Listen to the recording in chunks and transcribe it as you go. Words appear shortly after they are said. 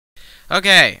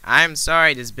Okay, I'm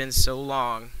sorry it's been so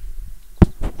long.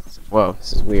 Whoa,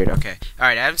 this is weird. Okay.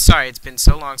 Alright, I'm sorry it's been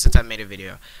so long since I made a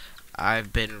video.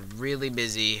 I've been really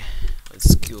busy with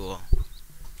school.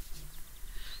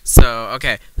 So,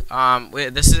 okay.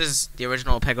 This is the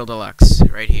original Peggle Deluxe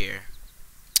right here.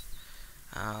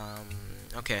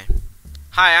 Okay.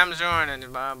 Hi, I'm Jordan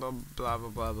and blah blah blah blah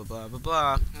blah blah blah blah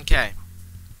blah. Okay.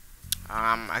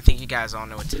 I think you guys all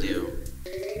know what to do.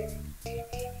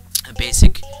 A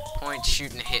basic point,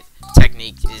 shoot, and hit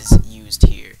technique is used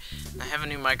here. I have a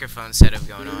new microphone setup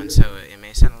going on, so it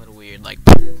may sound a little weird, like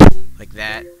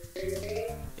that.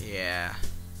 Yeah.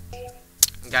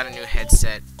 Got a new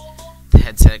headset. The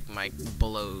headset mic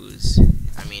blows.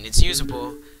 I mean, it's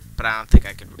usable, but I don't think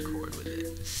I could record with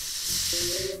it.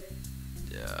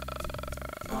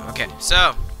 Okay,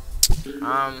 so,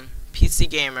 PC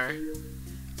Gamer,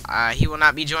 he will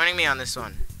not be joining me on this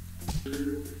one.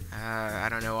 I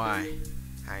don't know why.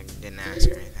 I didn't ask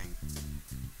or anything.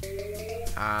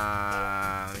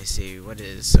 Let me see, what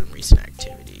is some recent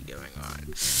activity going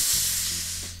on?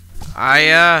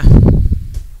 I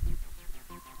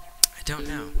don't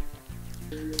know.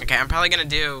 Okay, I'm probably gonna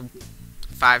do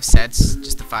 5 sets,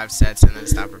 just the 5 sets, and then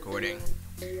stop recording.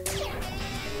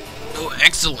 Oh,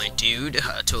 excellent, dude.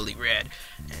 Totally rad.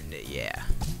 And, yeah.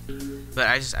 But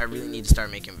I really need to start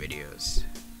making videos.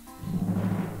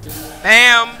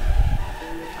 Bam!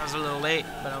 I was a little late,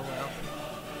 but oh well.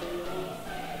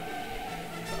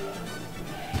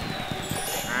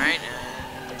 Alright,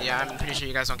 and yeah, I'm pretty sure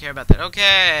you guys don't care about that.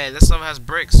 Okay, this level has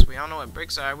bricks. We all know what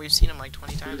bricks are. We've seen them like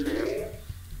 20 times now.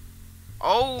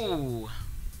 Oh!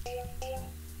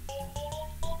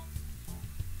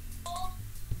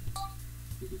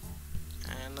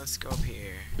 And let's go up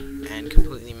here and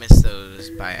completely miss those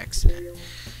by accident.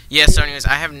 Yeah, so anyways,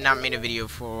 I have not made a video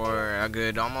for a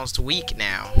good almost week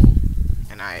now.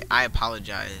 And I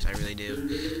apologize, I really do.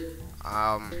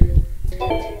 I've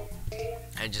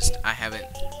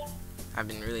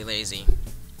been really lazy.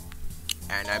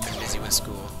 And I've been busy with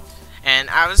school. And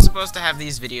I was supposed to have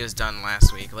these videos done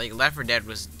last week. Like, Left 4 Dead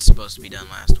was supposed to be done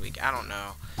last week. I don't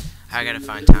know. I gotta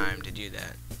find time to do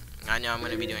that. I know I'm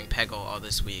gonna be doing Peggle all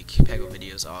this week. Peggle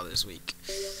videos all this week.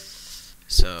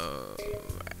 So,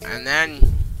 and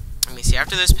then, let me see.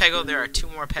 After this Peggle, there are 2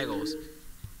 more Peggles.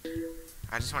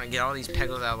 I just want to get all these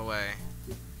Peggles out of the way.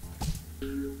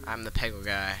 I'm the Peggle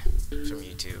guy from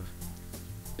YouTube.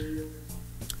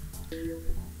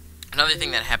 Another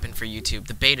thing that happened for YouTube,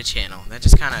 the beta channel. That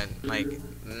just kind of, like,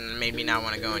 made me not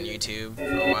want to go on YouTube for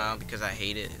a while because I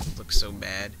hate it. It looks so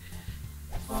bad.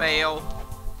 Fail.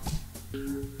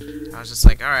 I was just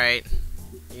like, alright,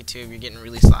 YouTube, you're getting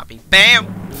really sloppy. BAM!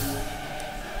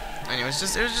 Anyway, it was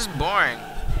just boring.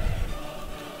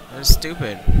 It was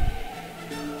stupid.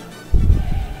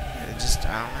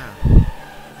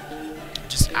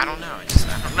 I don't know.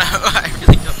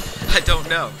 I don't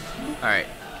know. Alright.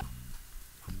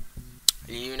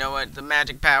 You know what the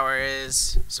magic power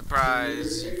is?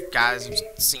 Surprise. You guys have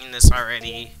seen this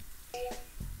already.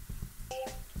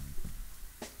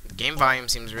 The game volume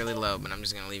seems really low, but I'm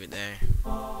just gonna leave it there.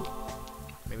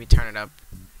 Maybe turn it up.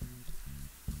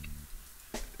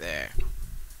 There.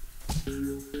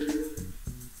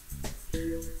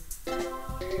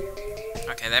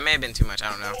 Okay, that may have been too much. I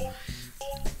don't know.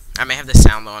 I may have the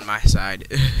sound low on my side.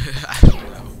 I don't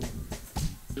know.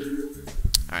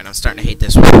 Alright, I'm starting to hate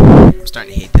this one. I'm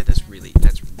starting to hate that.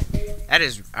 That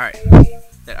is, alright.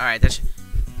 Alright, that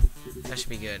should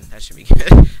be good. That should be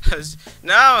good.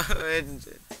 No!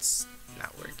 It's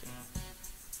not working.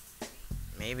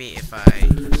 Maybe if I...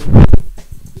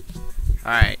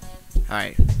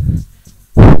 Alright.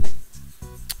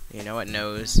 You know what,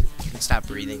 nose? You can stop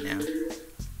breathing now.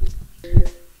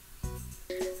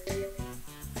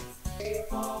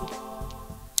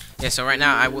 Yeah, so right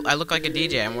now, I look like a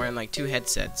DJ. I'm wearing like 2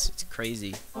 headsets. It's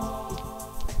crazy.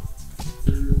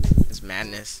 It's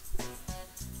madness.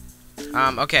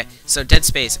 Okay, so Dead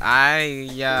Space.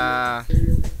 I'm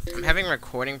having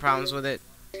recording problems with it.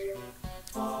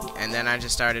 And then I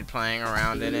just started playing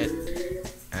around in it.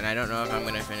 And I don't know if I'm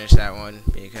going to finish that one.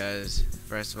 Because,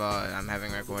 first of all, I'm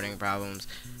having recording problems.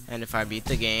 And if I beat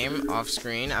the game off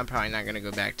screen, I'm probably not going to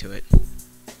go back to it.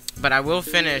 But I will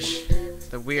finish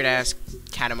the weird-ass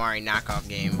Katamari knockoff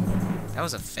game. That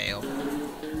was a fail.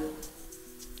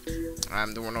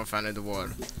 I'm the wonderful end of the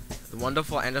world. The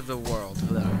wonderful end of the world.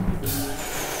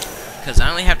 Because I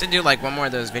only have to do like 1 more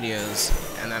of those videos,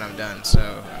 and then I'm done.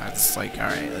 So it's like,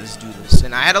 alright, let's do this.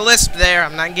 And I had a lisp there.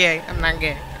 I'm not gay. I'm not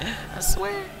gay. I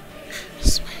swear. I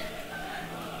swear.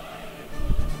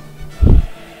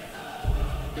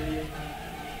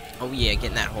 Oh yeah, get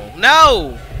in that hole.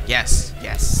 No! Yes,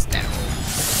 that hole.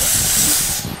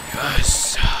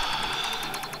 Yes.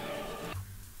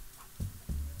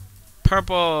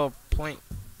 Purple point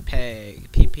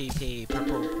peg. PPP.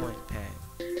 Purple point peg.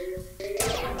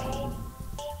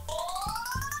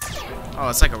 Oh,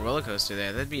 it's like a roller coaster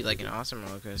there. That'd be like an awesome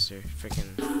roller coaster.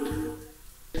 Freaking.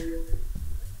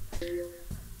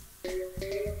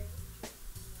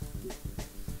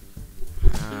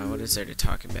 What is there to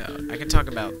talk about?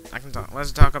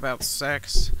 Let's talk about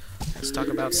sex. Let's talk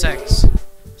about sex.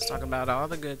 Let's talk about all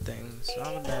the good things,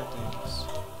 all the bad things.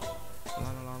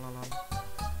 La, la, la, la, la.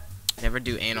 Never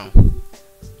do anal.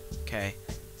 Okay.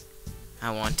 I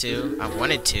wanted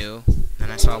to.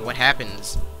 And I saw what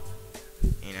happens.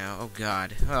 You know, oh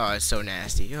god. Oh, it's so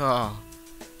nasty. Oh,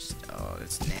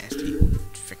 it's nasty.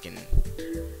 Freaking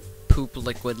poop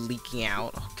liquid leaking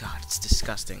out. Oh god, it's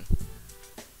disgusting.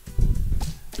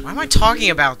 Why am I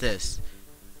talking about this?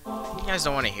 You guys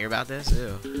don't want to hear about this?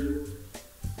 Ew.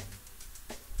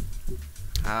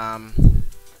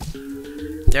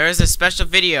 There is a special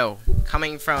video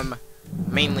coming from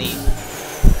mainly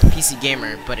PC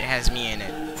Gamer, but it has me in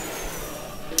it.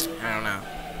 I don't know.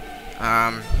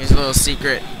 Here's a little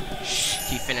secret.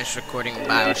 He finished recording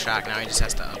BioShock, now he just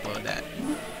has to upload that.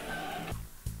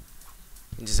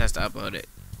 He just has to upload it.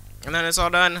 And then it's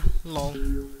all done. Lol.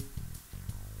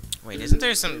 Wait, isn't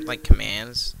there some, like,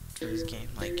 commands for this game?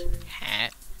 Like,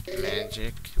 hat,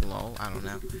 magic, lol, I don't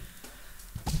know.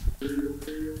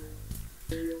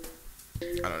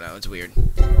 I don't know, it's weird.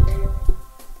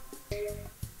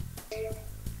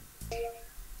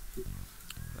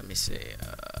 Let me see,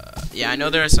 yeah, I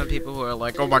know there are some people who are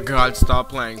like, oh my god, stop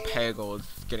playing Peggle,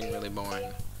 it's getting really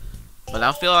boring. But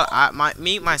I'll feel,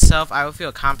 myself, I will feel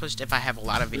accomplished if I have a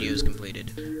lot of videos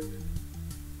completed.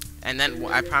 And then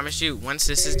I promise you, once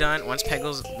this is done, once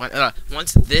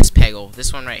this Peggle,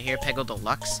 this one right here, Peggle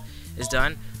Deluxe, is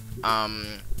done,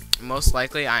 most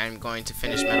likely I am going to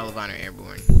finish Medal of Honor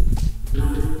Airborne.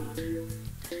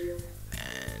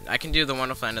 And I can do the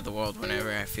Wonderful End of the World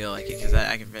whenever I feel like it, because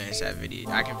I can finish that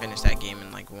video. I can finish that game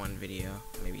in like one video,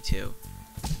 maybe two.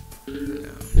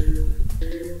 No.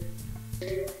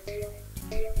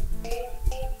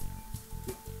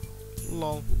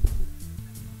 Lol.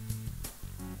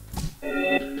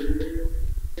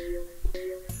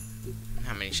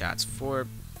 How many shots? 4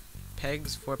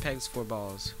 pegs? 4 pegs, 4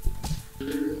 balls.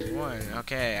 1.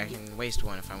 Okay, I can waste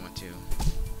 1 if I want to.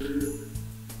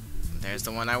 There's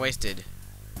the one I wasted.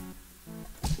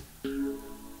 And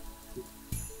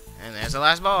there's the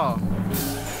last ball.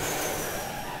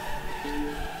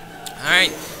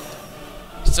 Alright.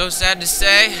 So sad to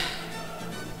say,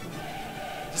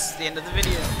 this is the end of the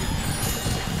video.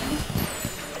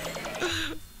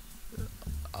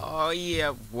 Oh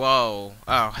yeah, whoa.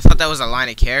 Oh, I thought that was a line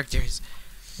of characters.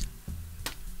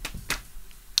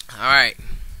 Alright.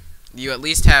 You at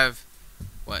least have,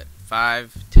 what,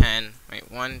 5, 10, wait,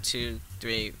 1, 2,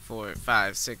 3, 4,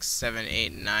 5, 6, 7,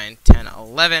 8, 9, 10,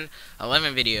 11.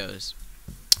 11 videos.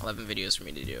 11 videos for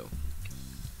me to do.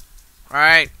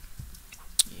 Alright.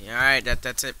 Alright,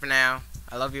 that's it for now.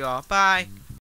 I love you all. Bye.